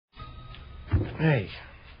Hey,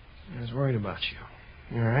 I was worried about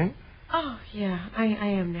you. You all right? Oh, yeah, I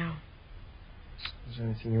am now. Is there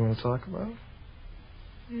anything you want to talk about?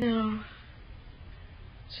 No.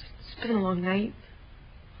 It's been a long night.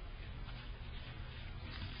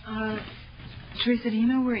 Teresa, do you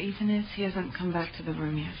know where Ethan is? He hasn't come back to the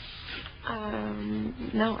room yet.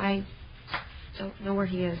 No, I don't know where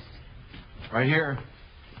he is. Right here.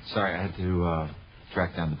 Sorry, I had to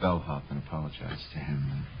track down the bellhop and apologize to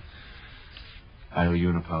him. I owe you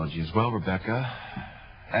an apology as well, Rebecca.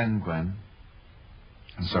 And Gwen.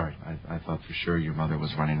 I'm sorry. I thought for sure your mother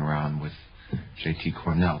was running around with J.T.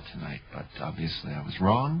 Cornell tonight, but obviously I was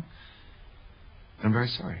wrong. I'm very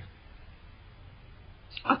sorry.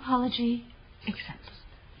 Apology accepted.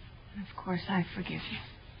 And of course, I forgive you.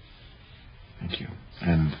 Thank you.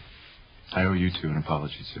 And I owe you two an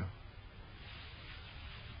apology, too.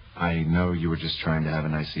 I know you were just trying to have a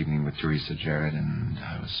nice evening with Teresa, Jared, and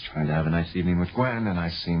I was trying to have a nice evening with Gwen, and I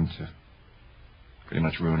seemed to pretty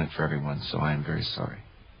much ruin it for everyone, so I am very sorry.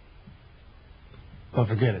 Oh,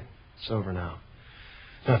 forget it. It's over now.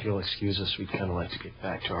 Now, if you'll excuse us, we'd kind of like to get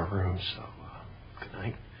back to our rooms, so good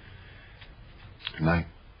night. Good night.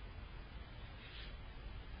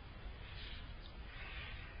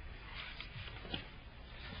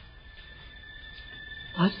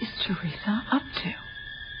 What is Teresa up to?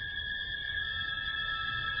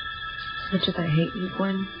 As much as I hate you,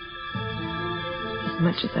 Gwen, as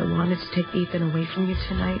much as I wanted to take Ethan away from you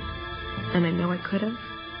tonight, and I know I could have,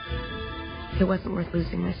 it wasn't worth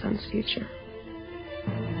losing my son's future.